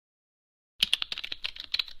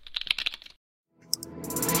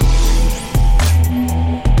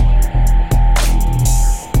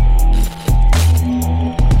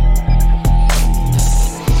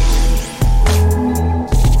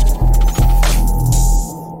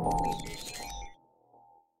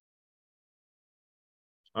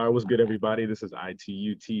All right, what's good, everybody? This is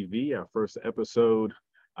ITUTv, our first episode.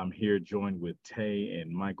 I'm here joined with Tay and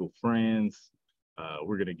Michael Franz.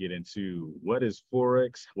 We're going to get into what is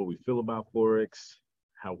Forex, what we feel about Forex,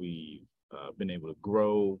 how we've been able to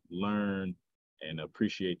grow, learn, and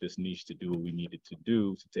appreciate this niche to do what we needed to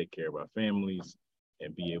do to take care of our families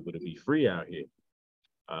and be able to be free out here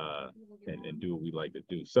uh, and do what we like to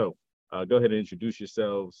do. So go ahead and introduce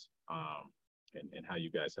yourselves and how you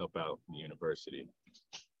guys help out the university.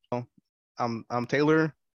 I'm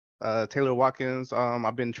Taylor, Taylor Watkins.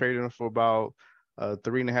 I've been trading for about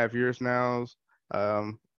 3.5 years now.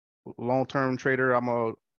 Um, Long-term trader.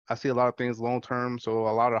 I see a lot of things long-term, so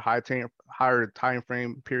a lot of higher time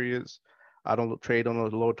frame periods. I don't trade on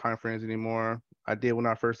those low time frames anymore. I did when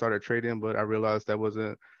I first started trading, but I realized that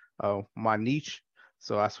wasn't my niche.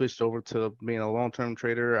 So I switched over to being a long-term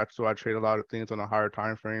trader. So I trade a lot of things on the higher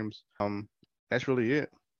time frames. That's really it.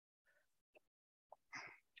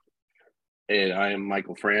 And I am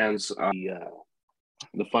Michael Franz,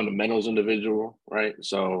 the fundamentals individual, right?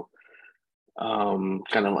 So,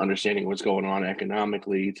 kind of understanding what's going on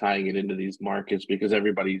economically, tying it into these markets because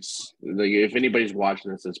everybody's like, if anybody's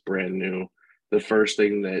watching this that's brand new, the first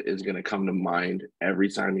thing that is going to come to mind every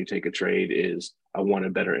time you take a trade is, I want a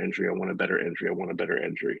better entry, I want a better entry, I want a better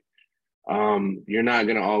entry. You're not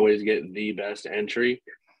going to always get the best entry.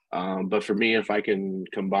 But for me, if I can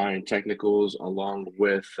combine technicals along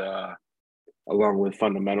with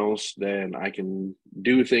fundamentals, then I can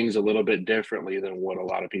do things a little bit differently than what a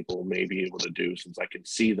lot of people may be able to do, since I can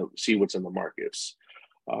see what's in the markets.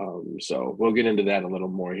 So we'll get into that a little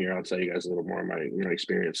more here. I'll tell you guys a little more of my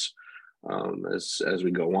experience as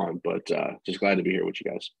we go on. But just glad to be here with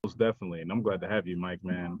you guys. Most definitely. And I'm glad to have you, Mike,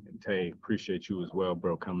 man. And Tay, appreciate you as well,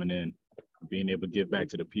 bro, coming in, being able to give back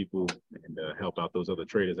to the people and help out those other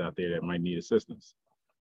traders out there that might need assistance.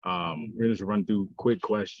 We're just run through quick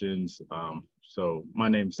questions. So my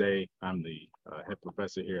name's Zay. I'm the head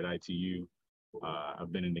professor here at ITU.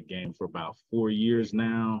 I've been in the game for about 4 years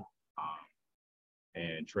now,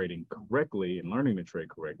 and trading correctly and learning to trade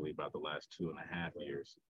correctly about the last 2.5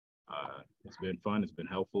 years. It's been fun. It's been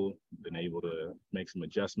helpful. Been able to make some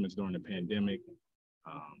adjustments during the pandemic,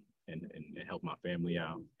 and help my family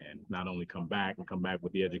out, and not only come back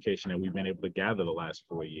with the education that we've been able to gather the last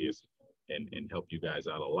 4 years, and help you guys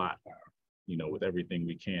out a lot, with everything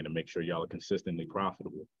we can to make sure y'all are consistently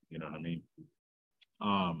profitable. You know what I mean?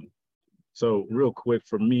 So real quick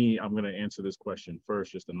for me, I'm going to answer this question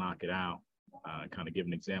first just to knock it out, kind of give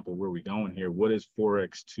an example where we're going here. What is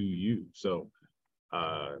Forex to you? So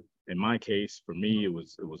in my case, for me, it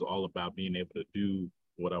was all about being able to do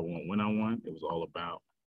what I want when I want. It was all about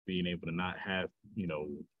being able to not have,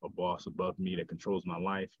 a boss above me that controls my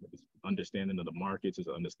life. It's understanding of the markets, is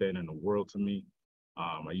understanding the world to me.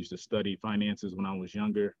 I used to study finances when I was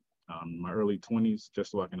younger, in my early 20s,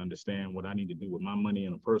 just so I can understand what I need to do with my money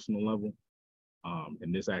on a personal level.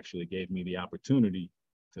 And this actually gave me the opportunity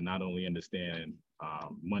to not only understand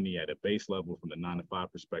money at a base level from the 9 to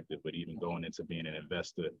 5 perspective, but even going into being an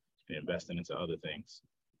investor and investing into other things.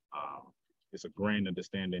 It's a grand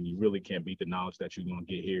understanding. You really can't beat the knowledge that you're going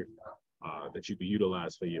to get here, that you can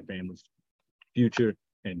utilize for your family's future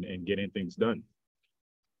and getting things done.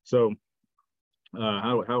 So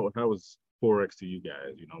how is Forex to you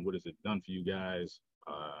guys? What has it done for you guys?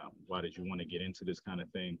 Why did you want to get into this kind of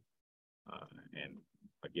thing? And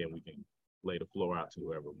again, we can lay the floor out to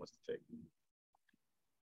whoever wants to take.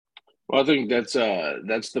 Well, I think that's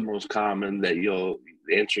the most common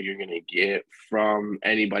answer you're gonna get from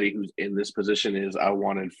anybody who's in this position is, I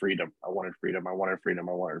wanted freedom. I wanted freedom. I wanted freedom.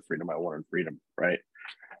 I wanted freedom. I wanted freedom. Right.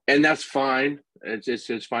 And that's fine.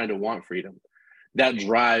 It's fine to want freedom. That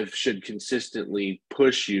drive should consistently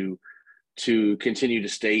push you to continue to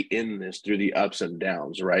stay in this through the ups and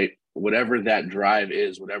downs, right? Whatever that drive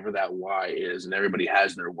is, whatever that why is, and everybody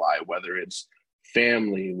has their why, whether it's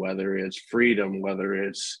family, whether it's freedom, whether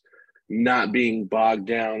it's not being bogged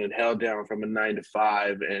down and held down from a 9 to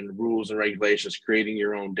 5 and rules and regulations, creating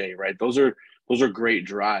your own day, right? Those are great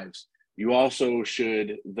drives. You also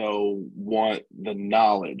should, though, want the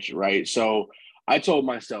knowledge, right? So I told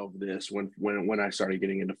myself this when I started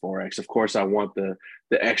getting into Forex. Of course, I want the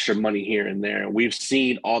extra money here and there. We've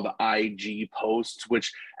seen all the IG posts,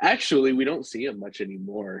 which actually we don't see them much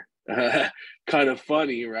anymore. Kind of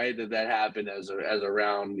funny, right? That happened as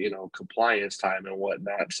around compliance time and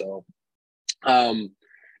whatnot. So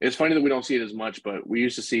it's funny that we don't see it as much, but we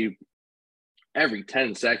used to see every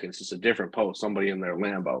 10 seconds it's a different post, somebody in their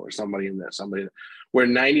Lambo or somebody in that, somebody where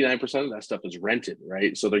 99% of that stuff is rented,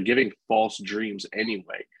 right? So they're giving false dreams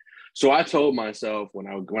anyway. So I told myself when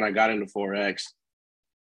I got into Forex,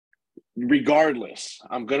 regardless,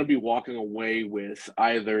 I'm going to be walking away with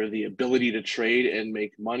either the ability to trade and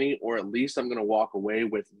make money, or at least I'm going to walk away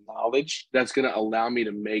with knowledge that's going to allow me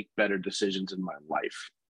to make better decisions in my life,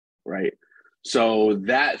 right? So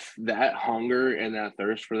that hunger and that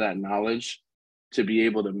thirst for that knowledge to be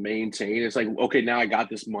able to maintain, it's like, okay, now I got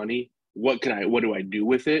this money. What do I do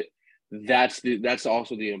with it? That's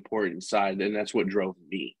also the important side, and that's what drove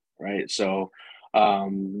me, right? So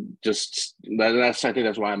just that's I think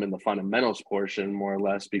that's why I'm in the fundamentals portion more or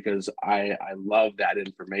less, because I love that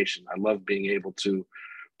information. I love being able to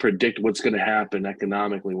predict what's going to happen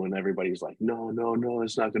economically when everybody's like, no,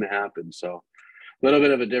 it's not going to happen. So a little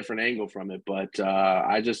bit of a different angle from it, but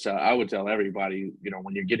I would tell everybody,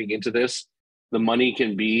 when you're getting into this, the money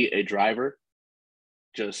can be a driver.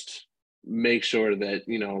 Just make sure that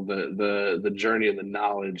the journey and the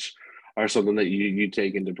knowledge are something that you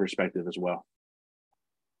take into perspective as well.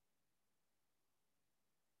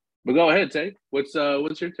 But go ahead, Tay. What's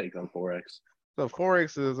your take on Forex? So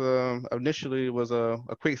Forex is initially was a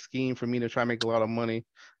quick scheme for me to try to make a lot of money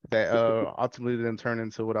that ultimately didn't turn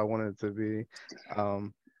into what I wanted it to be.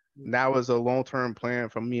 Now it's a long-term plan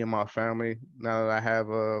for me and my family. Now that I have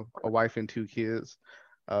a wife and 2 kids,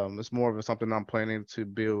 it's more of something I'm planning to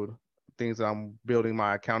build, things that I'm building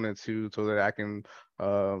my account into so that I can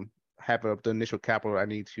have the initial capital I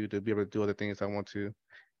need to be able to do other things I want to.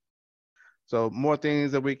 So more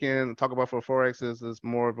things that we can talk about for Forex is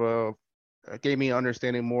more of gave me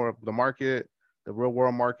understanding more of the market, the real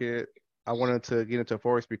world market. I wanted to get into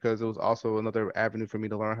Forex because it was also another avenue for me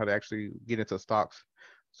to learn how to actually get into stocks.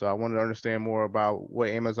 So I wanted to understand more about what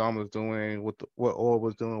Amazon was doing, what oil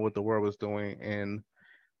was doing, what the world was doing, and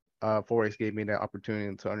Forex gave me that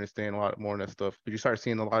opportunity to understand a lot more of that stuff. But you start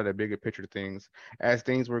seeing a lot of the bigger picture things. As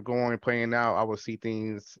things were playing out, I would see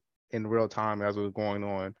things in real time as it was going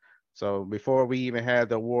on. So before we even had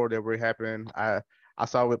the war that were happening, I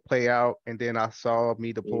saw it play out, and then I saw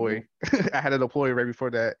me deploy. I had to deploy right before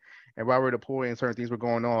that. And while we're deploying, certain things were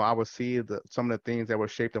going on, I would see some of the things that would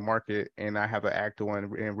shape the market, and I have to act on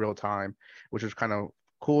in real time, which is kind of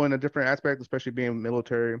cool in a different aspect, especially being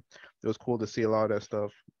military. It was cool to see a lot of that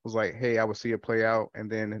stuff. It was like, hey, I would see it play out, and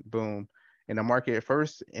then boom, in the market at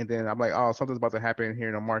first, and then I'm like, oh, something's about to happen here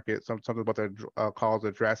in the market. Something's about to cause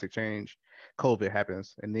a drastic change. COVID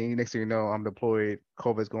happens, and then next thing you know, I'm deployed.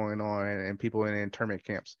 COVID's going on, and people in internment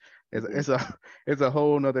camps. It's a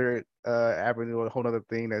whole nother avenue, a whole nother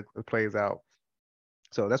thing that plays out.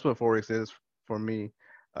 So that's what Forex is for me.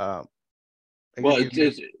 Well,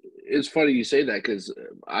 it's funny you say that, because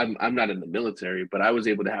I'm not in the military, but I was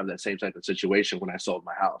able to have that same type of situation when I sold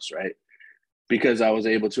my house, right? Because I was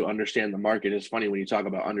able to understand the market. It's funny when you talk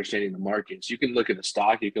about understanding the markets. You can look at a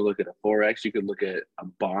stock, you can look at a Forex, you can look at a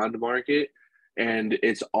bond market, and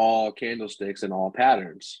it's all candlesticks and all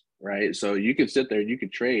patterns, right? So you can sit there and you can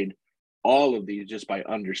trade all of these just by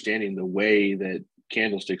understanding the way that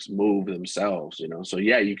candlesticks move themselves, So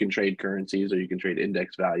yeah, you can trade currencies, or you can trade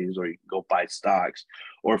index values, or you can go buy stocks.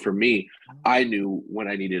 Or for me, I knew when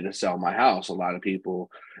I needed to sell my house. A lot of people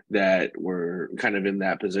that were kind of in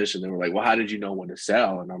that position, they were like, well, how did you know when to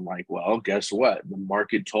sell? And I'm like, well, guess what? The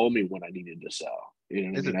market told me when I needed to sell. You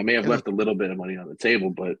know what I mean? I may have left a little bit of money on the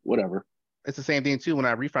table, but whatever. It's the same thing too. When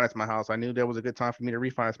I refinanced my house, I knew there was a good time for me to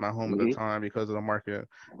refinance my home at the time because of the market.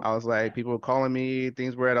 I was like, people were calling me,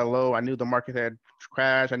 things were at a low. I knew the market had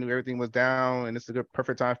crashed. I knew everything was down, and it's a good,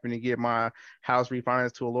 perfect time for me to get my house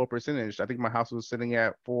refinanced to a lower percentage. I think my house was sitting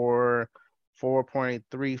at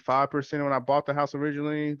 4.35% when I bought the house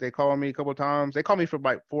originally. They called me a couple of times. They called me for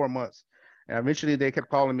like 4 months. And eventually they kept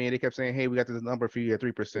calling me and they kept saying, hey, we got this number for you at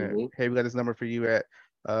 3%. Hey, we got this number for you at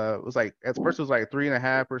it was like at first it was like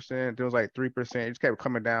 3.5%, there was like 3%. It just kept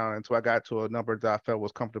coming down until I got to a number that I felt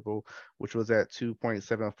was comfortable, which was at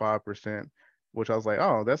 2.75%, which I was like,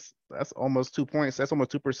 oh, that's almost 2 points. That's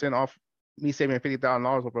almost 2% off me saving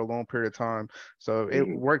 $50,000 over a long period of time. So it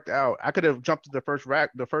worked out. I could have jumped to the first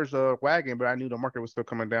wagon, but I knew the market was still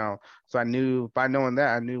coming down. So I knew, by knowing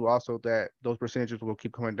that, I knew also that those percentages will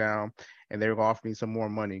keep coming down, and they were going to offer me some more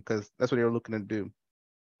money because that's what they were looking to do.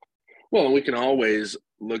 Well, we can always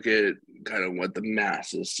look at kind of what the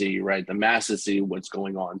masses see, right? The masses see what's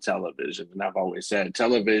going on television. And I've always said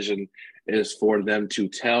television is for them to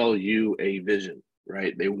tell you a vision,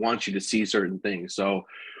 right? They want you to see certain things. So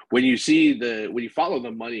when you follow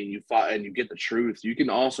the money and you get the truth, you can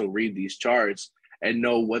also read these charts and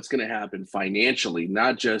know what's going to happen financially,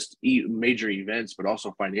 not just major events, but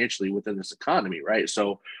also financially within this economy, right?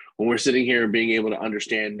 So when we're sitting here being able to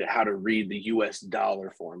understand how to read the US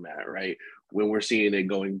dollar format, right? when we're seeing it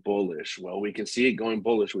going bullish? Well, we can see it going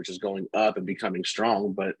bullish, which is going up and becoming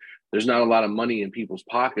strong, but there's not a lot of money in people's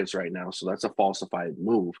pockets right now. So that's a falsified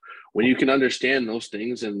move. When you can understand those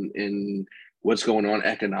things and what's going on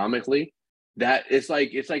economically, that it's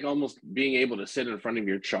like almost being able to sit in front of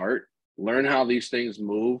your chart, learn how these things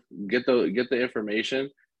move, get the information,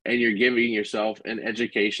 and you're giving yourself an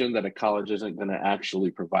education that a college isn't going to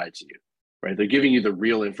actually provide to you, right? They're giving you the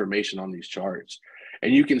real information on these charts.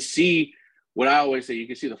 And you can see what I always say, you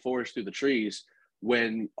can see the forest through the trees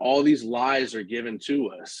when all these lies are given to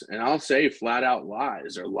us. And I'll say flat out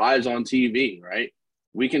lies or lies on TV, right?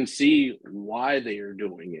 We can see why they are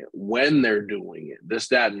doing it, when they're doing it, this,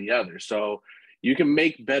 that, and the other. So you can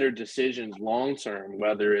make better decisions long-term,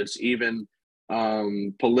 whether it's even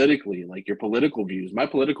politically, like your political views. My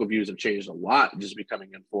political views have changed a lot just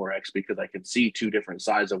becoming in Forex because I can see two different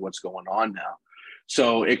sides of what's going on now.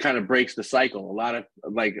 So it kind of breaks the cycle. A lot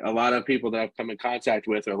of people that I've come in contact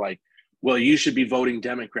with are like, well, you should be voting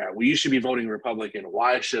Democrat. Well, you should be voting Republican.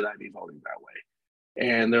 Why should I be voting that way?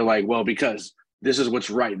 And they're like, well, because this is what's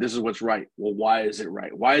right. This is what's right. Well, why is it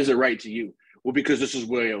right? Why is it right to you? Well, because this is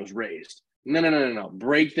where I was raised. No.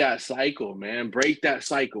 Break that cycle, man. Break that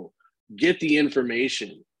cycle. Get the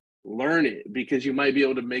information. Learn it, because you might be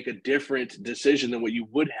able to make a different decision than what you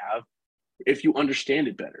would have if you understand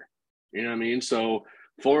it better. You know what I mean? So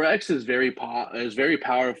Forex is very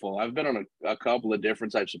powerful. I've been on a couple of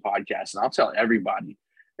different types of podcasts, and I'll tell everybody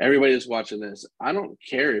that's watching this, I don't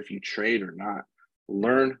care if you trade or not.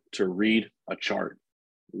 Learn to read a chart.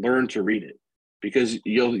 Learn to read it, because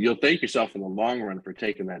you'll thank yourself in the long run for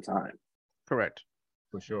taking that time. Correct.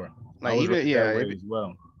 For sure. Like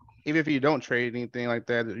even if you don't trade anything like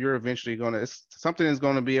that, you're eventually something is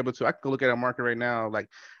going to be able to. I can look at a market right now. Like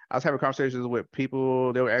I was having conversations with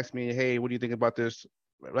people. They would ask me, "Hey, what do you think about this?"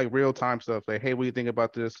 Like real time stuff. Like, "Hey, what do you think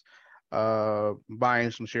about this?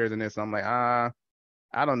 Buying some shares in this?" And I'm like, I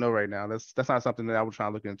don't know right now. That's not something that I was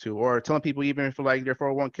trying to look into. Or telling people even for like their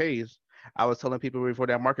 401ks. I was telling people before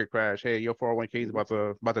that market crash, "Hey, your 401k is about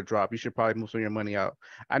to drop. You should probably move some of your money out."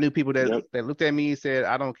 I knew people that looked at me and said,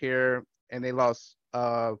 "I don't care," and they lost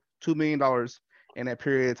 $2 million in that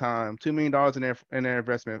period of time. $2 million in their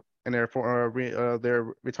investment in their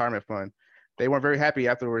retirement fund. They weren't very happy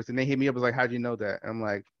afterwards, and they hit me up, was like, "How'd you know that?" I'm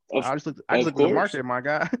like, I just looked at the market, my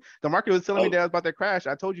guy. The market was telling me that it was about to crash.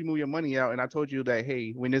 I told you move your money out, and I told you that,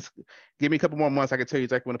 hey, give me a couple more months, I can tell you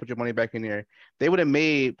exactly when to put your money back in there. They would have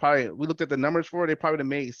made we looked at the numbers for it, they probably would have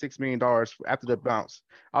made $6 million after the bounce.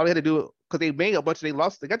 All they had to do, because they made a bunch, they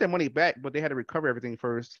got their money back, but they had to recover everything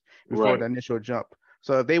first before the initial jump.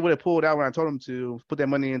 So if they would have pulled out when I told them to put their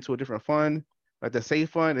money into a different fund, like the safe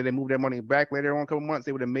fund, and then move their money back later on a couple months,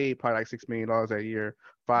 they would have made probably like $6 million a year,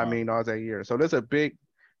 $5 million a year. So there's a big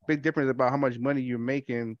difference about how much money you're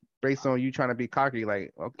making based on you trying to be cocky.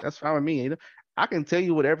 Like, well, that's fine with me. I can tell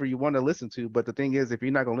you whatever you want to listen to, but the thing is, if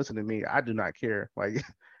you're not gonna listen to me, I do not care. Like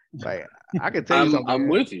I can tell you something. I'm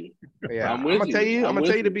with you. Yeah, I'm gonna tell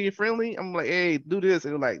you to be friendly. I'm like, hey, do this,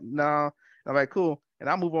 and they're like, nah. I'm like, cool, and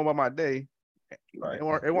I move on by my day. Right. It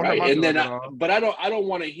won't hurt my and then but I don't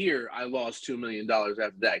want to hear I lost $2 million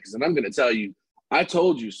after that, because then I'm going to tell you, I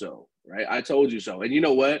told you so, right? I told you so. And you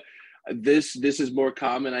know what? This is more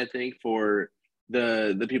common, I think, for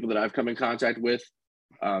the people that I've come in contact with.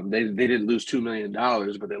 They didn't lose $2 million,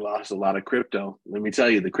 but they lost a lot of crypto. Let me tell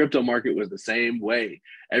you, the crypto market was the same way.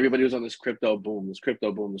 Everybody was on this crypto boom,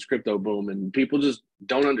 and people just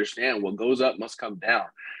don't understand what goes up must come down.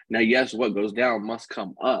 Now, yes, what goes down must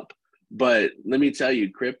come up. But let me tell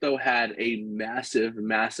you, crypto had a massive,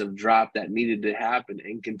 massive drop that needed to happen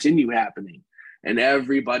and continue happening. And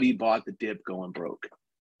everybody bought the dip going broke.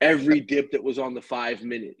 Every dip that was on the 5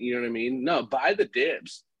 minute, you know what I mean? No, buy the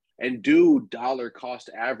dips and do dollar cost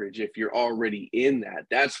average if you're already in that.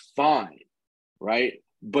 That's fine, right?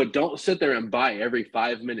 But don't sit there and buy every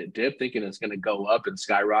 5 minute dip thinking it's going to go up and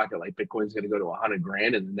skyrocket like Bitcoin's going to go to 100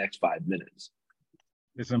 grand in the next 5 minutes.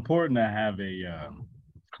 It's important to have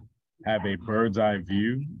a bird's eye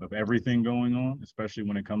view of everything going on, especially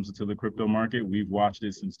when it comes to the crypto market. We've watched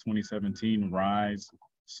it since 2017 rise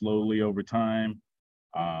slowly over time.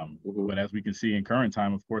 But as we can see in current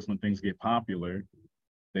time, of course, when things get popular,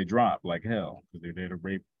 they drop like hell, because they're there to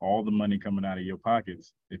rape all the money coming out of your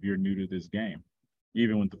pockets if you're new to this game,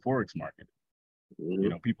 even with the Forex market. You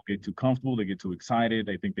know, people get too comfortable, they get too excited,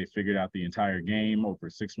 they think they figured out the entire game over a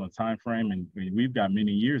 6-month time frame. And we've got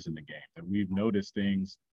many years in the game that we've noticed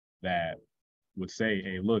things that would say,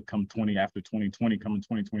 hey, look, after 2020, come in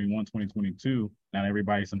 2021, 2022, now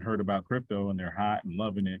everybody's heard about crypto and they're hot and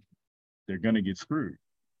loving it. They're going to get screwed.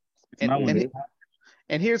 It's not when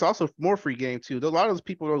And here's also more free game too. A lot of those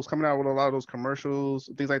people that was coming out with a lot of those commercials,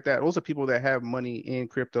 things like that, those are people that have money in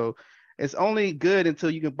crypto. It's only good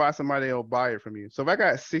until you can buy somebody that'll buy it from you. So if I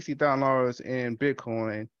got $60,000 in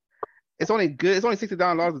Bitcoin, it's only good. It's only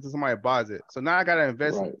 $60,000 until somebody buys it. So now I gotta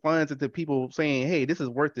invest funds into people saying, "Hey, this is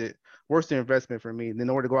worth it, worth the investment for me." And in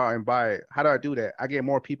order to go out and buy it, how do I do that? I get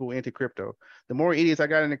more people into crypto. The more idiots I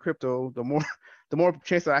got into crypto, the more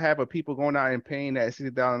chance I have of people going out and paying that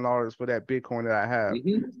 $60,000 for that Bitcoin that I have.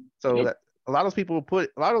 So that a lot of those people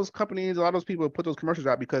a lot of those companies, a lot of those people put those commercials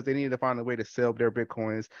out because they needed to find a way to sell their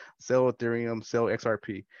Bitcoins, sell Ethereum, sell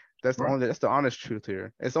XRP. That's the honest truth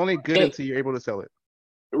here. It's only good until you're able to sell it.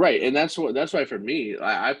 Right, and that's why for me,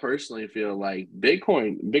 I personally feel like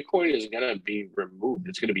Bitcoin is gonna be removed.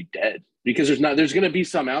 It's gonna be dead because there's gonna be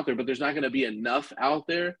some out there, but there's not gonna be enough out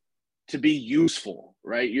there to be useful,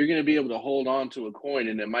 right? You're gonna be able to hold on to a coin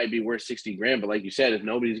and it might be worth 60 grand, but like you said, if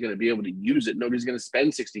nobody's gonna be able to use it, nobody's gonna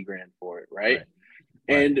spend 60 grand for it, right?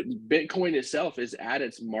 And Bitcoin itself is at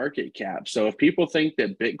its market cap. So if people think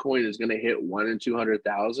that Bitcoin is gonna hit 1 in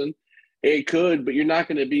 200,000. It could, but you're not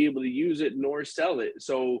going to be able to use it nor sell it.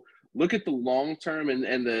 So look at the long term and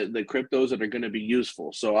the cryptos that are going to be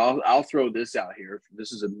useful. So I'll throw this out here.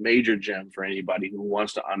 This is a major gem for anybody who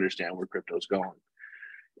wants to understand where crypto's going.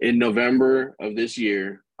 In November of this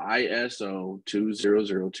year, ISO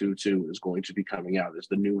 20022 is going to be coming out. It's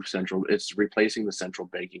the new it's replacing the central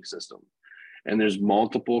banking system. And there's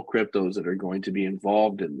multiple cryptos that are going to be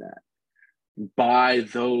involved in that. Buy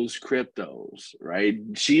those cryptos, right?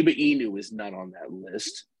 Shiba Inu is not on that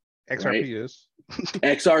list. XRP is.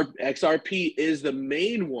 XRP is the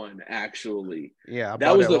main one, actually. Yeah,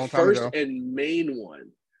 that was the first and main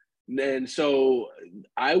one. And so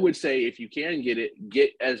I would say if you can get it,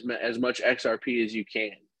 get as much XRP as you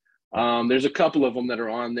can. There's a couple of them that are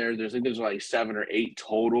on there. There's like 7 or 8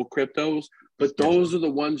 total cryptos, but those are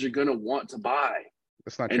the ones you're gonna want to buy.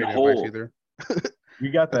 It's not trading advice either. We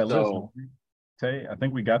got that list. Tay, I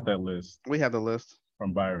think we got that list. We have the list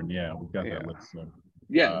from Byron. Yeah, we got that list. So,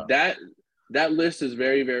 that list is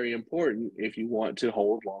very, very important if you want to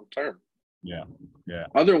hold long term. Yeah.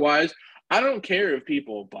 Otherwise, I don't care if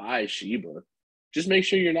people buy Shiba. Just make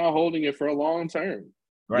sure you're not holding it for a long term.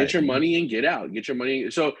 Right. Get your money and get out. Get your money.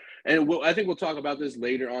 So, and I think we'll talk about this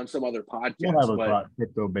later on some other podcasts. We'll have a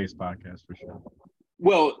crypto-based podcast for sure.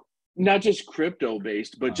 Well, not just crypto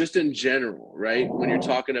based, but just in general, right? When you're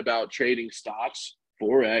talking about trading stocks,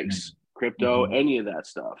 Forex, crypto, any of that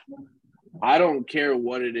stuff, I don't care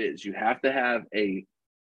what it is. You have to have a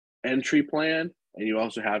entry plan and you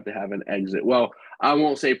also have to have an exit. Well, I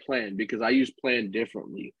won't say plan because I use plan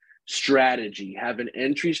differently. Strategy, have an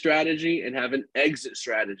entry strategy and have an exit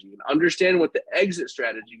strategy. And understand what the exit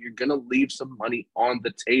strategy, you're going to leave some money on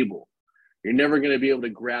the table. You're never going to be able to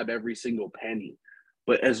grab every single penny.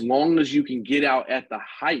 But as long as you can get out at the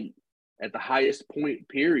highest point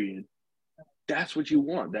period, that's what you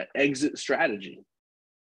want, that exit strategy.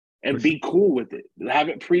 And be cool with it. Have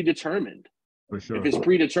it predetermined. For sure. If it's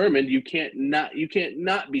predetermined, you can't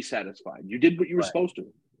not be satisfied. You did what you were supposed to.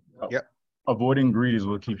 Yep. Avoiding greed is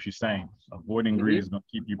what keeps you sane. Avoiding greed is going to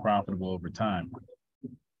keep you profitable over time.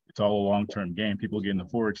 It's all a long-term game. People get in the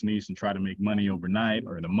Forex niche and try to make money overnight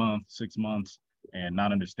or in a month, 6 months. And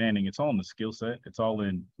not understanding, it's all in the skill set. It's all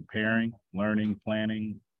in preparing, learning,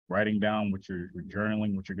 planning, writing down what you're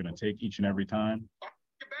journaling, what you're going to take each and every time.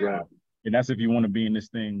 Right. And that's if you want to be in this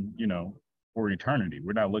thing, for eternity.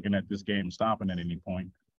 We're not looking at this game stopping at any point.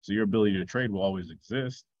 So your ability to trade will always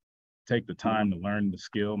exist. Take the time to learn the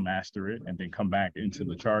skill, master it, and then come back into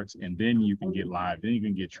the charts. And then you can get live. Then you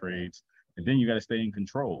can get trades. And then you got to stay in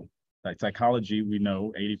control. Like psychology, we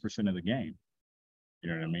know 80% of the game. You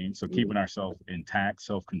know what I mean? So keeping ourselves intact,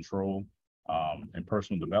 self-control, and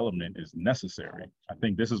personal development is necessary. I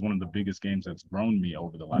think this is one of the biggest games that's grown me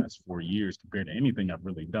over the last 4 years compared to anything I've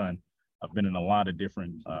really done. I've been in a lot of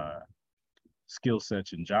different skill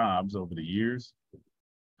sets and jobs over the years.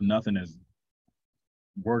 Nothing has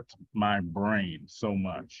worked my brain so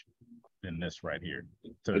much than this right here.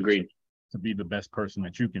 Agreed. To be the best person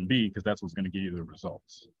that you can be, because that's what's going to give you the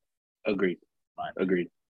results. Agreed. Agreed.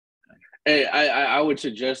 Hey, I would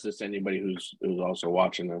suggest this to anybody who's also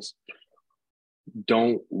watching this.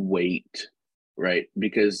 Don't wait, right?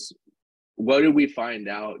 Because what did we find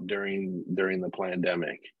out during the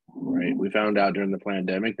pandemic, right? We found out during the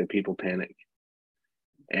pandemic that people panic.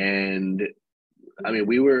 And I mean,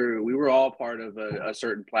 we were all part of a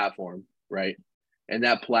certain platform, right? And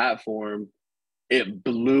that platform, it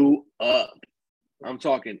blew up. I'm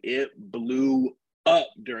talking, it blew up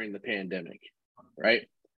during the pandemic, right?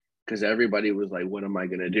 because everybody was like, what am I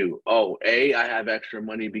going to do? Oh, I have extra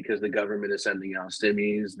money because the government is sending out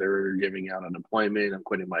stimmies. They're giving out unemployment. I'm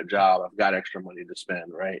quitting my job. I've got extra money to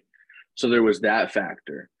spend, right? So there was that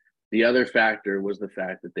factor. The other factor was the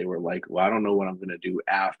fact that they were like, well, I don't know what I'm going to do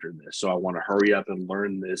after this. So I want to hurry up and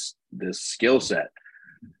learn this skill set.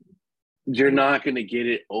 You're not going to get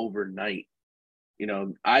it overnight. You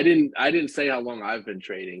know, I didn't say how long I've been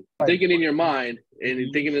trading. Thinking in your mind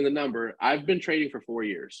and thinking in the number, I've been trading for 4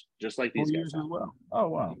 years, just like these guys have. As well. Oh,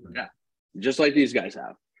 wow. Yeah, just like these guys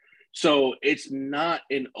have. So it's not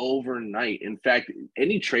an overnight. In fact,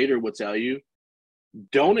 any trader will tell you,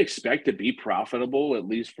 don't expect to be profitable at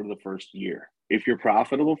least for the first year. If you're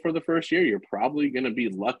profitable for the first year, you're probably going to be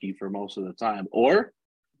lucky for most of the time, or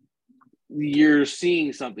you're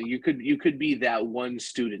seeing something. You could be that one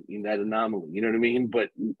student in that anomaly. You know what I mean?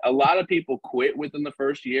 But a lot of people quit within the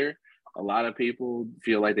first year. A lot of people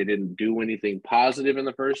feel like they didn't do anything positive in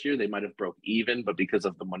the first year. They might have broke even, but because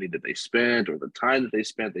of the money that they spent or the time that they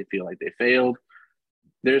spent, they feel like they failed.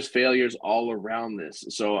 There's failures all around this.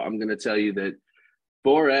 So I'm going to tell you that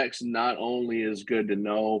Forex not only is good to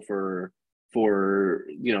know for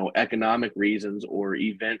economic reasons or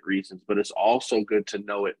event reasons, but it's also good to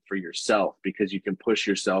know it for yourself, because you can push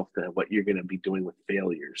yourself to what you're going to be doing with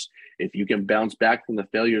failures. If you can bounce back from the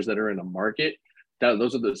failures that are in a market,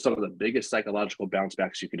 those are some of the biggest psychological bounce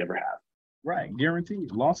backs you could ever have. Right,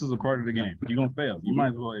 guaranteed. Loss is a part of the game. You're gonna fail. You might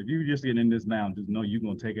as well, if you just get in this now, just know you're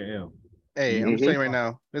gonna take a L. Hey, I'm saying right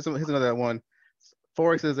now, here's another one.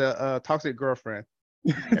 Forex is a toxic girlfriend.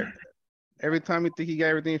 Every time you think he got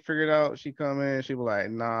everything figured out, she come in, she be like,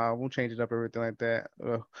 nah, we'll change it up, everything like that.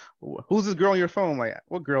 Who's this girl on your phone? Like,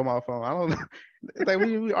 what girl on my phone? I don't know. It's like,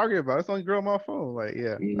 we argue about? It's only girl on my phone. Like,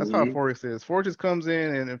 yeah, that's how Forex is. Forex just comes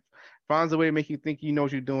in and finds a way to make you think you know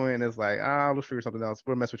what you're doing. And it's like, we'll figure something else.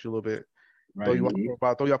 We'll mess with you a little bit. Right. Throw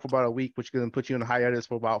you off for about a week, which can put you in hiatus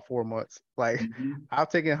for about 4 months. Like, I've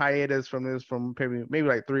taken hiatus from this from maybe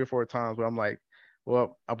like 3 or 4 times where I'm like,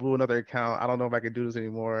 well, I blew another account. I don't know if I can do this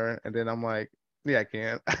anymore. And then I'm like, yeah, I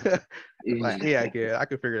can. Like, yeah, I can. I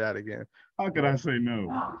can figure it out again. How could I say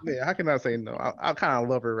no? Yeah, how can I say no? I kind of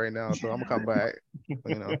love her right now, so I'm gonna come back.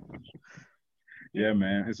 You know. Yeah,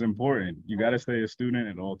 man, it's important. You got to stay a student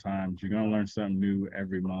at all times. You're gonna learn something new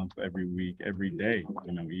every month, every week, every day.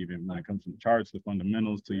 You know, even when it comes to charts, the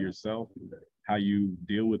fundamentals to yourself, how you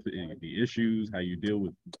deal with the issues, how you deal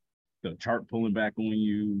with the chart pulling back on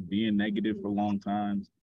you, being negative for long times.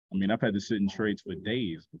 I mean, I've had to sit in trades for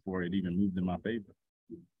days before it even moved in my favor.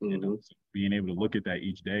 You know, so being able to look at that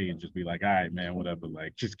each day and just be like, all right, man, whatever,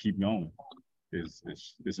 like, just keep going. It's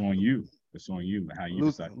on you. It's on you. How you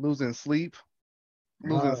decide. Losing sleep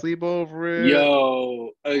over it. Yo,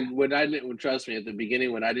 trust me, at the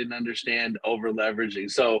beginning when I didn't understand over leveraging.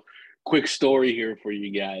 So, quick story here for you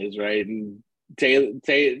guys, right? And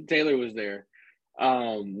Taylor was there.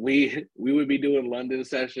 We would be doing London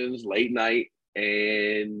sessions late night,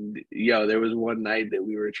 and there was one night that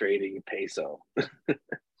we were trading peso.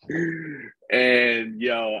 And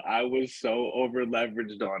I was so over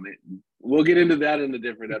leveraged on it. We'll get into that in a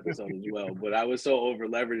different episode as well, but I was so over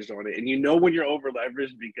leveraged on it. And when you're over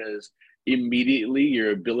leveraged, because immediately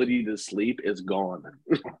your ability to sleep is gone.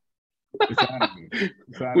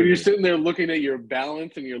 When you're sitting there looking at your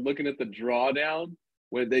balance and you're looking at the drawdown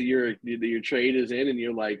that your trade is in, and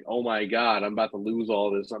you're like, oh my God, I'm about to lose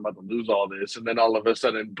all this. And then all of a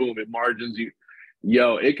sudden, boom, it margins you.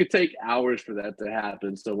 It could take hours for that to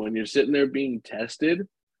happen. So when you're sitting there being tested,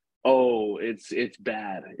 it's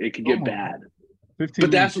bad. It could get bad. 15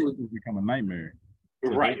 but that's what become a nightmare.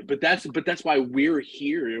 Right. But that's why we're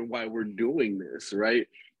here and why we're doing this, right?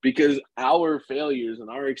 Because our failures and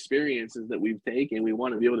our experiences that we've taken, we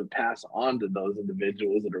want to be able to pass on to those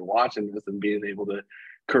individuals that are watching this and being able to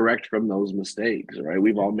correct from those mistakes, right?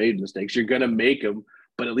 We've all made mistakes. You're going to make them,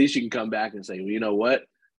 but at least you can come back and say, well, you know what?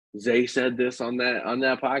 Zay said this on that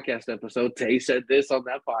podcast episode. Tay said this on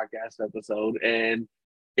that podcast episode, and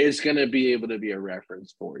it's going to be able to be a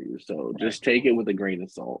reference for you. So just take it with a grain of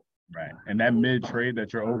salt. Right. And that mid trade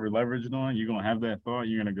that you're over leveraged on, you're going to have that thought.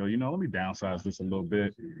 You're going to go, let me downsize this a little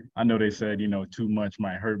bit. I know they said, too much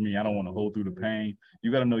might hurt me. I don't want to hold through the pain.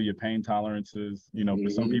 You got to know your pain tolerances. For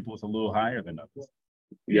some people, it's a little higher than others.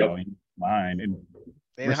 Mine.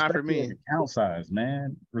 And high for me. Your account size,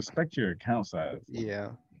 man. Respect your account size.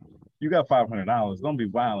 Yeah. You got $500. Don't be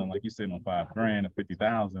wilding like you sitting on $5,000 or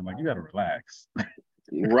 50,000. Like, you got to relax.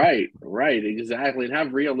 Right, exactly, and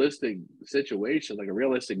have realistic situations, like a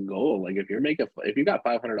realistic goal. Like if you got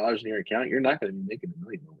 $500 in your account, you're not going to be making $1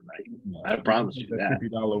 million overnight. I promise you that.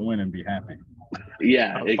 $50 win and be happy.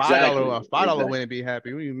 Yeah, A exactly. $5 wouldn't be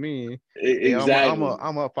happy. What do you mean? Yeah, Exactly.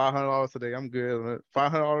 I'm up $500 today. I'm good.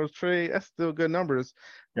 $500 trade. That's still good numbers.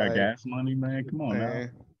 Got Like, gas money, man. Come on now.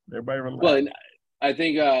 man, Everybody relax. Well, and I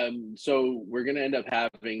think so we're gonna end up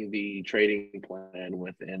having the trading plan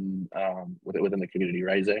within the community,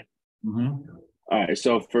 right, Zay? Mm-hmm. All right.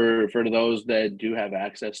 So for those that do have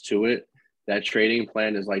access to it, that trading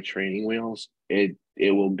plan is like training wheels. It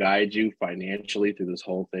will guide you financially through this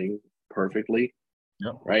whole thing perfectly.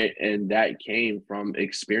 Yep. Right. And that came from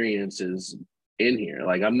experiences in here.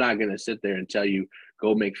 Like, I'm not gonna sit there and tell you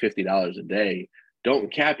go make $50 a day.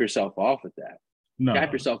 Don't cap yourself off at that. No.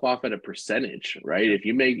 Cap yourself off at a percentage, right? If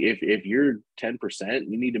you make if you're 10%,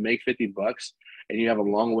 you need to make $50 and you have a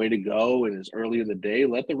long way to go and it's early in the day,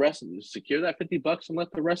 let the rest of secure that $50 and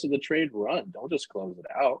let the rest of the trade run. Don't just close it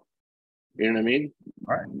out. You know what I mean?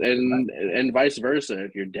 Right. And vice versa.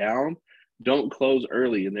 If you're down, don't close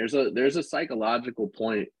early. And there's a psychological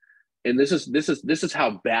point, and this is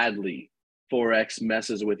how badly Forex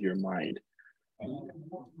messes with your mind.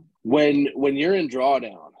 When you're in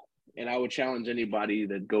drawdown, and I would challenge anybody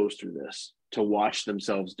that goes through this to watch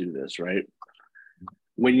themselves do this, right?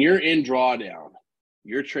 When you're in drawdown,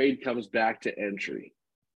 your trade comes back to entry.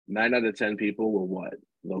 9 out of 10 people will what?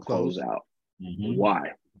 They'll close out. Mm-hmm.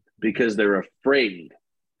 Why? Because they're afraid.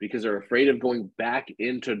 Because they're afraid of going back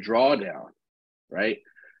into drawdown, right?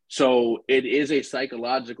 So it is a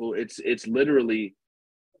psychological, it's literally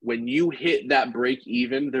when you hit that break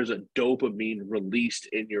even, there's a dopamine released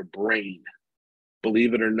in your brain,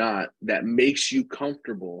 believe it or not, that makes you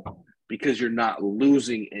comfortable because you're not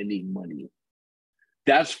losing any money.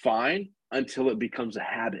 That's fine until it becomes a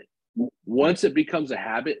habit. Once it becomes a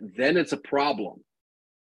habit, then it's a problem.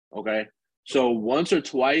 Okay? So once or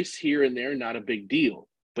twice here and there, not a big deal.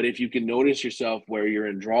 But if you can notice yourself where you're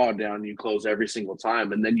in drawdown, you close every single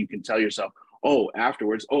time, and then you can tell yourself, oh,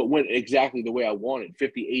 afterwards, oh, it went exactly the way I wanted,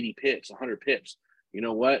 50, 80 pips, 100 pips. You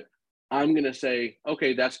know what? I'm going to say,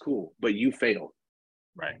 okay, that's cool, but you failed.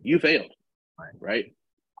 Right. You failed. Right?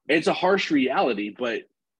 It's a harsh reality, but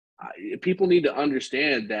people need to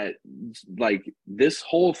understand that, like, this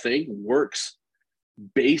whole thing works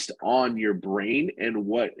based on your brain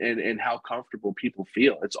and how comfortable people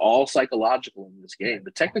feel. It's all psychological in this game.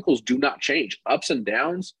 The technicals do not change. Ups and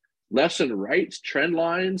downs, lefts and rights, trend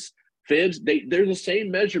lines, fibs, they're the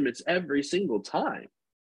same measurements every single time.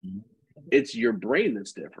 Mm-hmm. It's your brain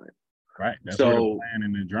that's different. Right. That's where the plan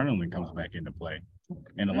and adrenaline comes back into play,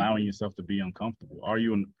 and allowing yourself to be uncomfortable. Are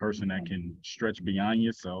you a person that can stretch beyond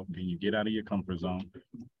yourself? Can you get out of your comfort zone?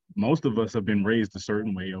 Most of us have been raised a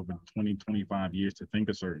certain way over 20, 25 years to think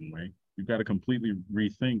a certain way. You've got to completely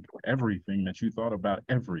rethink everything that you thought about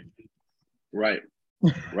everything. Right.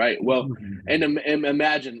 Right. Well, and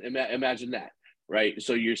imagine that. Right.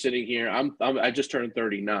 So you're sitting here. I just turned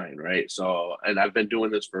 39. Right. So, and I've been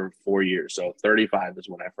doing this for 4 years. So 35 is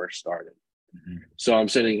when I first started. Mm-hmm. So I'm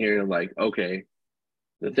sitting here like, okay,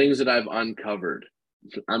 the things that I've uncovered.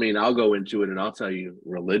 I mean, I'll go into it and I'll tell you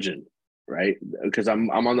religion, right? Because I'm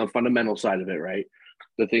on the fundamental side of it, right?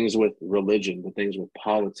 The things with religion, the things with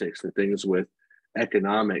politics, the things with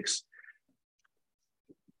economics.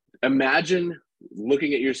 Imagine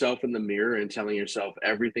looking at yourself in the mirror and telling yourself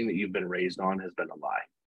everything that you've been raised on has been a lie.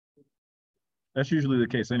 That's usually the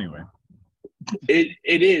case anyway. It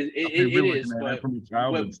is, but from a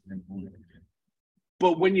childhood standpoint.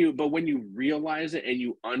 But when you realize it and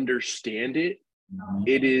you understand it, mm-hmm.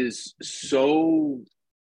 It is so,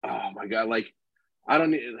 oh my God, like I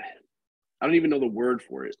don't even know the word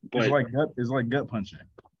for it. But it's like gut punching.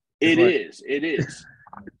 It is.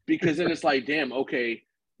 Because then it's like, damn, okay,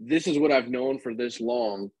 this is what I've known for this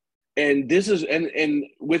long. And this is and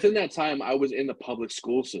within that time I was in the public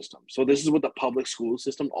school system. So this is what the public school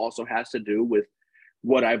system also has to do with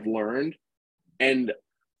what I've learned. And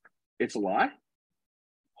it's a lie.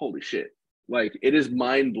 Holy shit. Like, it is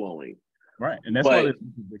mind blowing. Right. And that's why there's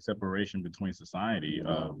a big separation between society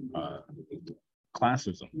of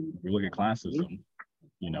classism. If you look at classism,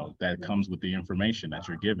 you know, that comes with the information that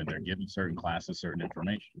you're given. They're giving certain classes certain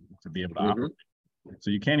information to be able to operate. So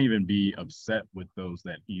you can't even be upset with those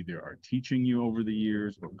that either are teaching you over the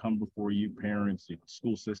years or come before you, parents, the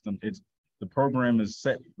school system. The program is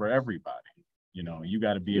set for everybody. You know, you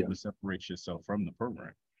got to be able to separate yourself from the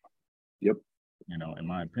program. Yep. You know, in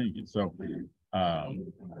my opinion. So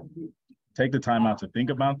take the time out to think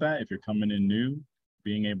about that. If you're coming in new,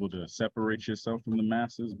 being able to separate yourself from the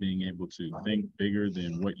masses, being able to think bigger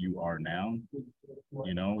than what you are now.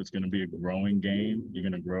 You know, it's going to be a growing game. You're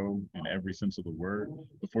going to grow in every sense of the word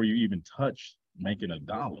before you even touch making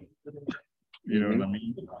 $1. You know what I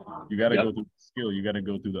mean? You got to Yep. go through the skill. You got to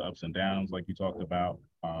go through the ups and downs, like you talked about.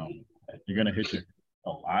 You're gonna hit you a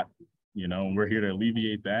lot. You know, and we're here to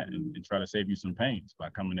alleviate that and try to save you some pains by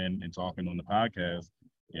coming in and talking on the podcast.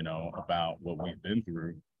 You know, about what we've been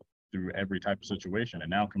through every type of situation, and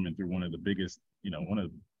now coming through one of the biggest, one of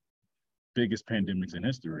the biggest pandemics in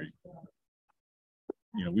history.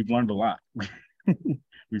 You know, we've learned a lot.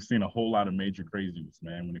 We've seen a whole lot of major craziness,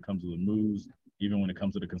 man, when it comes to the moves, even when it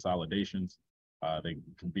comes to the consolidations. They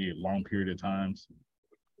can be a long period of times.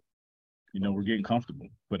 You know, we're getting comfortable.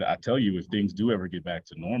 But I tell you, if things do ever get back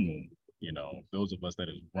to normal, you know, those of us that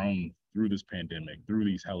have grown through this pandemic, through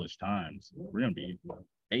these hellish times, we're going to be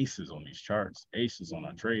aces on these charts, aces on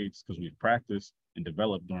our trades, because we've practiced and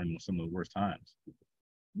developed during some of the worst times.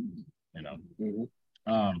 You know,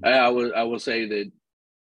 I will say that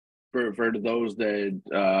for those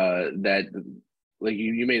that like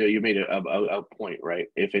you made a point, right?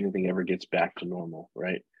 If anything ever gets back to normal,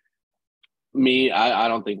 right? I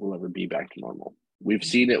don't think we'll ever be back to normal. We've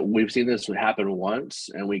seen this happen once,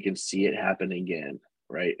 and we can see it happen again,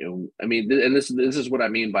 right? And I mean, and this is what I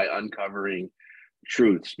mean by uncovering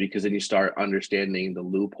truths, because then you start understanding the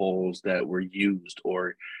loopholes that were used,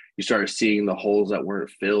 or you start seeing the holes that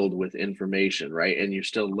weren't filled with information, right? And you're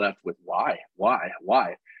still left with why.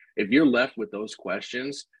 If you're left with those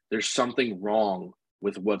questions, there's something wrong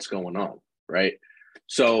with what's going on, right?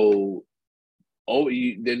 So,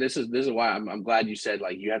 then this is why I'm glad you said,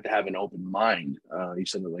 like, you have to have an open mind. You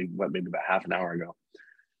said that, like, maybe about half an hour ago.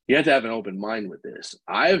 You have to have an open mind with this.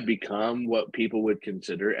 I've become what people would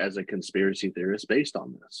consider as a conspiracy theorist based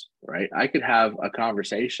on this, right? I could have a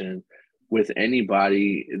conversation with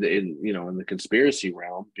anybody in the conspiracy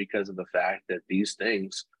realm, because of the fact that these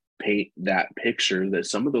things paint that picture that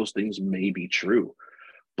some of those things may be true,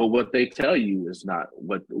 but what they tell you is not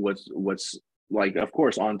what's like, of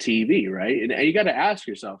course, on TV, right? And you got to ask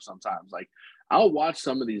yourself sometimes, like, I'll watch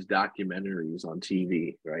some of these documentaries on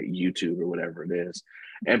TV, right? YouTube or whatever it is.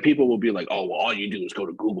 And people will be like, oh, well, all you do is go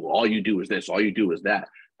to Google. All you do is this. All you do is that.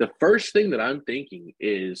 The first thing that I'm thinking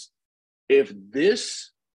is, if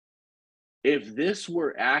this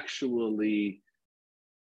were actually,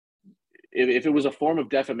 if it was a form of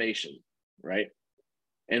defamation, right?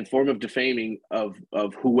 And form of defaming of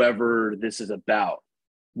whoever this is about,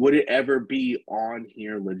 would it ever be on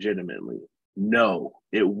here legitimately? No,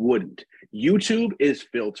 it wouldn't. YouTube is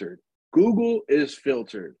filtered. Google is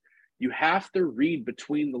filtered. You have to read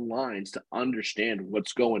between the lines to understand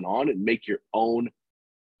what's going on and make your own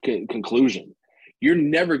conclusion. You're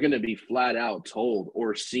never going to be flat out told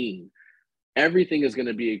or seen. Everything is going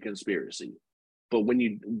to be a conspiracy. But when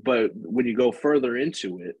you go further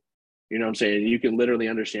into it, you know what I'm saying, you can literally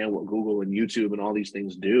understand what Google and YouTube and all these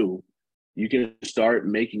things do. You can start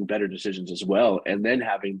making better decisions as well, and then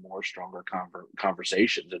having more stronger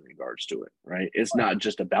conversations in regards to it, right? It's not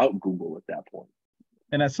just about Google at that point.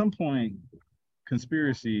 And at some point,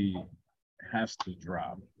 conspiracy has to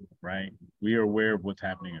drop, right? We are aware of what's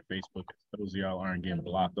happening on Facebook. Those of y'all aren't getting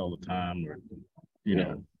blocked all the time, or, you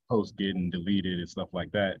know, posts getting deleted and stuff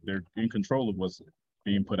like that. They're in control of what's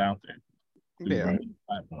being put out there. Yeah.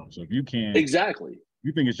 Platform. So if you can't, exactly,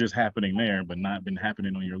 you think it's just happening there, but not been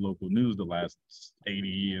happening on your local news the last 80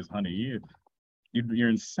 years, 100 years, you're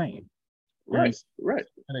insane. Right.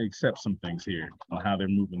 And accept some things here on how they're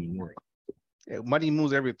moving the world. Yeah, money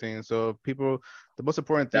moves everything. So the most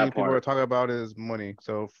important thing people are talking about is money.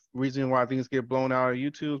 So reason why things get blown out of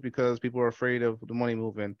YouTube is because people are afraid of the money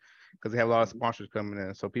moving, because they have a lot of sponsors coming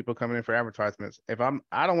in. So people coming in for advertisements. I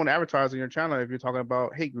don't want to advertise on your channel if you're talking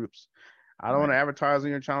about hate groups. I don't want to advertise on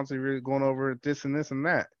your channel if you're going over this and this and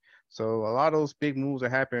that. So a lot of those big moves that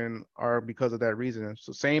happen are because of that reason.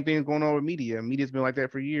 So same thing going on with media. Media's been like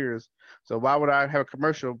that for years. So why would I have a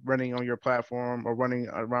commercial running on your platform or running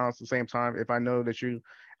around at the same time if I know that you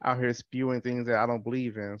out here spewing things that I don't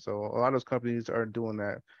believe in? So a lot of those companies are doing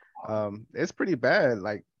that. It's pretty bad.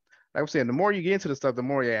 Like I'm saying, the more you get into the stuff, the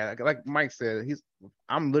more, like Mike said,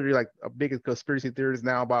 I'm literally like a big conspiracy theorist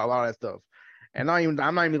now about a lot of that stuff. And I'm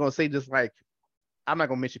not even gonna say just like, I'm not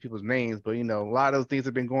gonna mention people's names, but a lot of those things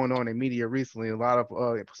have been going on in media recently. A lot of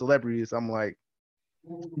celebrities. I'm like,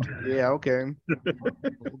 yeah, okay.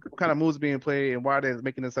 What kind of moves being played and why are they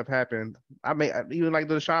making this stuff happen? Even like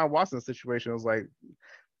the Deshaun Watson situation. I was like,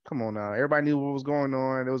 come on now. Everybody knew what was going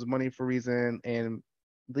on. There was money for a reason, and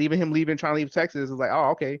trying to leave Texas is like,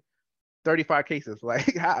 oh, okay. 35 cases.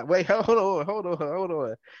 Like, wait, hold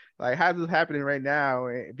on. Like, how's this happening right now?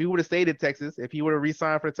 If he would have stayed in Texas, if he would have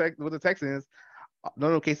re-signed with the Texans,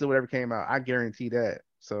 none of the cases would ever came out. I guarantee that.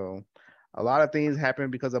 So, a lot of things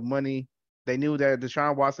happened because of money. They knew that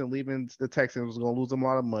Deshaun Watson leaving the Texans was going to lose them a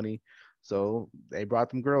lot of money. So they brought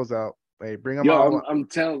them girls out. They bring them Yo, all out. I'm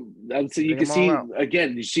telling. So you Bring can them all see out.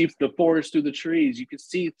 again. You see the forest through the trees. You can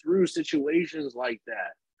see through situations like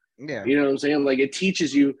that. Yeah. You know what I'm saying? Like it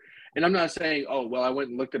teaches you. And I'm not saying, oh well, I went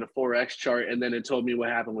and looked at a Forex chart and then it told me what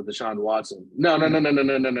happened with Deshaun Watson. No.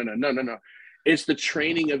 It's the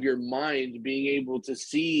training of your mind being able to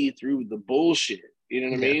see through the bullshit. You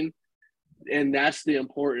know what I mean? And that's the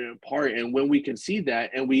important part. And when we can see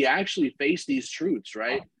that and we actually face these truths,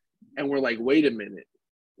 right? And we're like, wait a minute.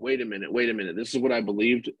 This is what I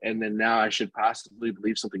believed. And then now I should possibly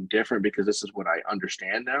believe something different because this is what I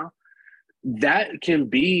understand now. That can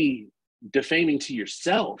be defaming to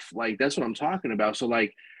yourself. Like, that's what I'm talking about. So,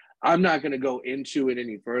 like, I'm not going to go into it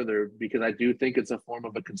any further because I do think it's a form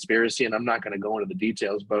of a conspiracy. And I'm not going to go into the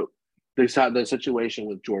details. But the situation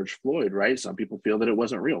with George Floyd, right? Some people feel that it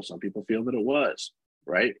wasn't real. Some people feel that it was,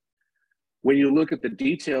 right? When you look at the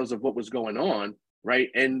details of what was going on, right,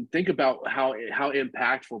 and think about how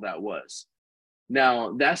impactful that was.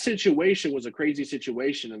 Now, that situation was a crazy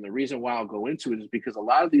situation, and the reason why I'll go into it is because a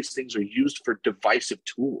lot of these things are used for divisive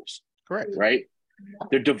tools. Correct. Right?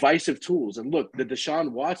 They're divisive tools. And look, the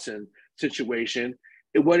Deshaun Watson situation,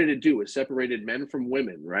 what did it do? It separated men from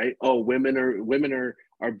women, right? Oh, women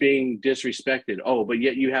are being disrespected. Oh, but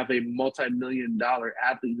yet you have a multi-million-dollar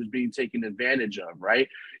athlete who's being taken advantage of, right?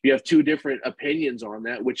 You have two different opinions on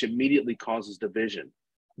that, which immediately causes division.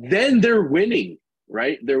 Then they're winning,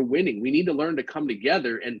 right? They're winning. We need to learn to come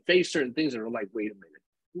together and face certain things that are like, wait a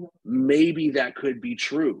minute, maybe that could be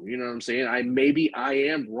true. You know what I'm saying? Maybe I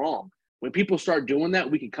am wrong. When people start doing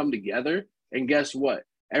that, we can come together. And guess what?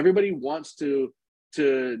 Everybody wants to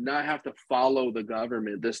not have to follow the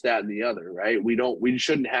government, this, that, and the other, right? We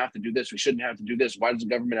shouldn't have to do this. We shouldn't have to do this. Why does the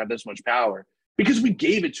government have this much power? Because we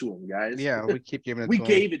gave it to them, guys. Yeah, we keep giving it we to them.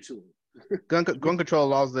 gave it to them. Gun control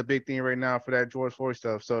laws is a big thing right now for that George Floyd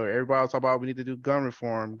stuff. So everybody's talking about we need to do gun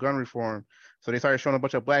reform. So they started showing a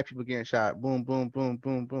bunch of black people getting shot. Boom, boom, boom,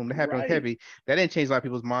 boom, boom. That happened heavy. That didn't change a lot of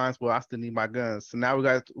people's minds. Well, I still need my guns. So now we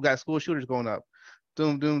got school shooters going up.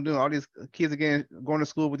 Doom, doom, doom. All these kids again going to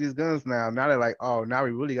school with these guns now. Now they're like, oh, now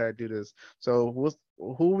we really got to do this. So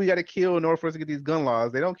who we got to kill in order for us to get these gun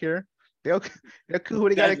laws? They don't care. They're cool who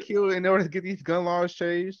they got to kill in order to get these gun laws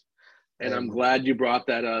changed. And I'm glad you brought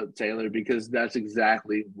that up, Taylor, because that's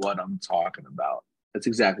exactly what I'm talking about. That's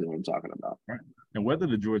exactly what I'm talking about. Right. And whether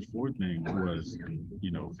the George Floyd thing was,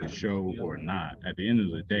 for show or not, at the end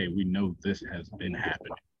of the day, we know this has been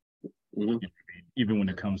happening. Mm-hmm. Even when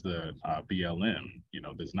it comes to BLM,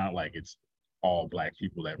 it's not like it's all black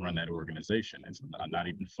people that run that organization. It's not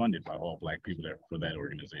even funded by all black people for that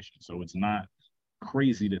organization. So it's not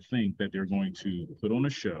crazy to think that they're going to put on a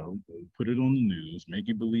show, put it on the news, make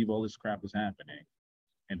you believe all this crap is happening,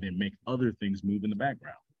 and then make other things move in the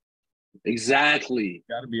background. Exactly.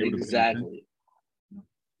 Got to be able to exactly.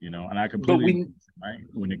 And I completely right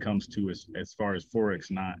when it comes to as far as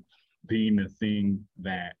Forex not being the thing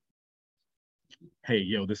that, hey,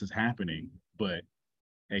 yo, this is happening, but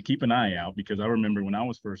hey, keep an eye out, because I remember when I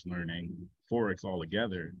was first learning Forex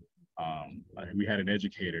altogether, we had an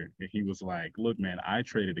educator and he was like, look, man, I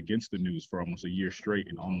traded against the news for almost a year straight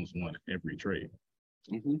and almost won every trade.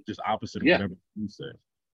 Mm-hmm. Just opposite of whatever you said.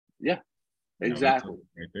 Yeah, exactly.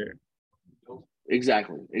 Right there.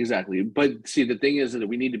 Exactly. But see, the thing is that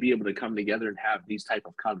we need to be able to come together and have these type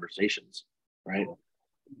of conversations, right?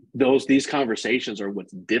 These conversations are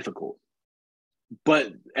what's difficult.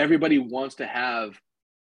 But everybody wants to have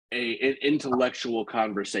an intellectual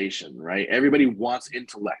conversation, right? Everybody wants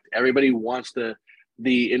intellect. Everybody wants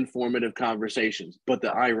the informative conversations. But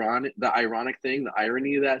the ironic thing, the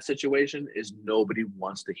irony of that situation is nobody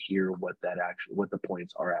wants to hear what the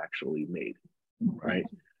points are actually made, right?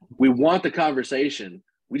 We want the conversation.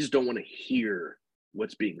 We just don't want to hear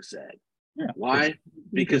what's being said. Yeah. Why?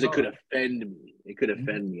 Because it could offend me. It could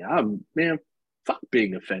offend me. Fuck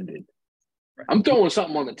being offended. I'm throwing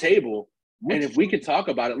something on the table, and if we can talk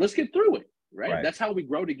about it, let's get through it, right? That's how we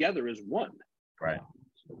grow together as one. Right.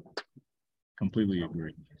 Completely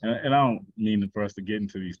agree. And I don't mean for us to get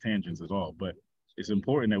into these tangents at all, but it's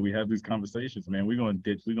important that we have these conversations, man. We're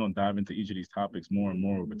gonna dive into each of these topics more and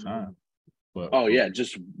more over time. But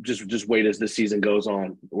just wait as this season goes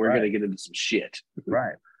on. We're gonna get into some shit.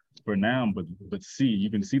 Right. For now, but you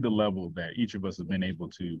can see the level that each of us have been able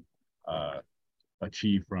to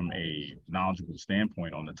achieve from a knowledgeable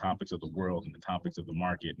standpoint on the topics of the world and the topics of the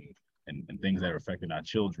market and things that are affecting our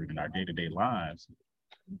children and our day-to-day lives.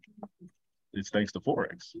 It's thanks to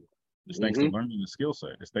Forex. It's thanks to learning the skill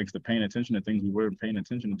set. It's thanks to paying attention to things we weren't paying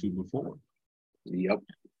attention to before. Yep.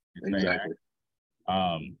 Exactly.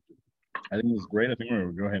 I think it's great. I think we're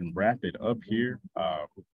going to go ahead and wrap it up here.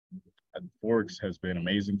 Forex has been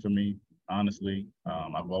amazing for me, honestly.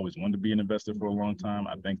 I've always wanted to be an investor for a long time.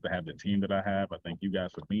 I think to have the team that I have, I thank you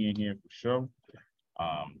guys for being here for sure.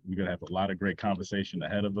 We're going to have a lot of great conversation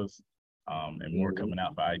ahead of us, and more coming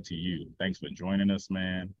out by ITU. Thanks for joining us,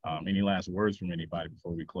 man. Any last words from anybody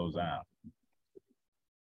before we close out?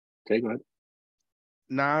 Okay, go ahead.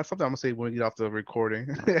 Nah, something I'm gonna say when we get off the recording.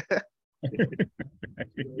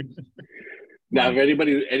 Now, if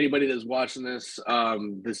anybody that's watching this,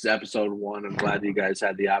 this is episode 1. I'm glad you guys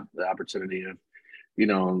had the opportunity of,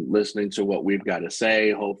 listening to what we've got to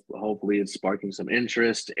say. Hopefully, it's sparking some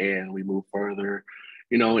interest, and we move further,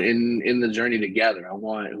 in the journey together. I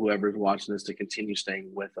want whoever's watching this to continue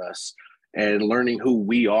staying with us and learning who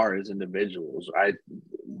we are as individuals.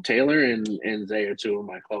 Taylor and Zay are 2 of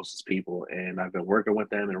my closest people, and I've been working with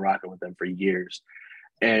them and rocking with them for years.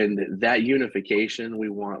 And that unification we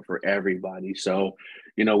want for everybody. So,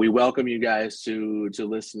 we welcome you guys to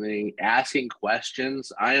listening, asking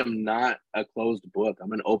questions. I am not a closed book.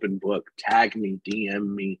 I'm an open book. Tag me,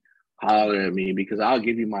 DM me, holler at me, because I'll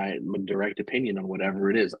give you my direct opinion on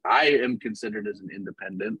whatever it is. I am considered as an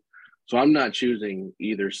independent, so I'm not choosing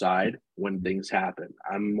either side when things happen.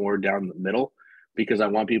 I'm more down the middle because I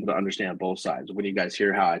want people to understand both sides. When you guys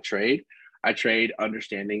hear how I trade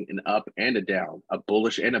understanding an up and a down, a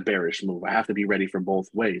bullish and a bearish move. I have to be ready for both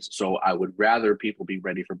ways. So I would rather people be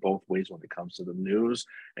ready for both ways when it comes to the news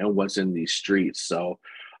and what's in these streets. So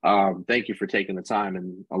thank you for taking the time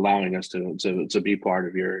and allowing us to be part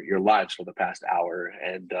of your lives for the past hour,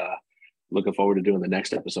 and looking forward to doing the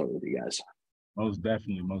next episode with you guys. Most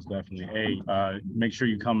definitely. Hey, make sure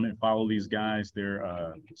you come and follow these guys.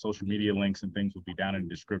 Their social media links and things will be down in the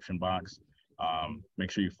description box.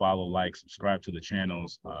 Make sure you follow, like, subscribe to the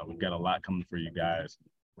channels. We've got a lot coming for you guys.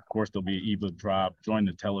 Of course, there'll be an ebook drop. Join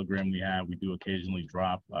the Telegram we have. We do occasionally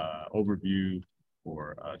drop overview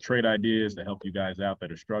or trade ideas to help you guys out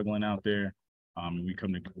that are struggling out there. And we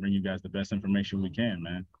come to bring you guys the best information we can,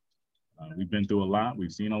 man. We've been through a lot.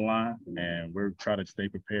 We've seen a lot, and we're trying to stay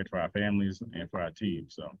prepared for our families and for our team.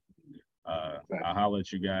 So I'll holler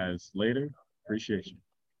at you guys later. Appreciate you.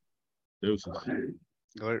 Deuces.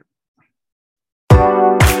 Go ahead.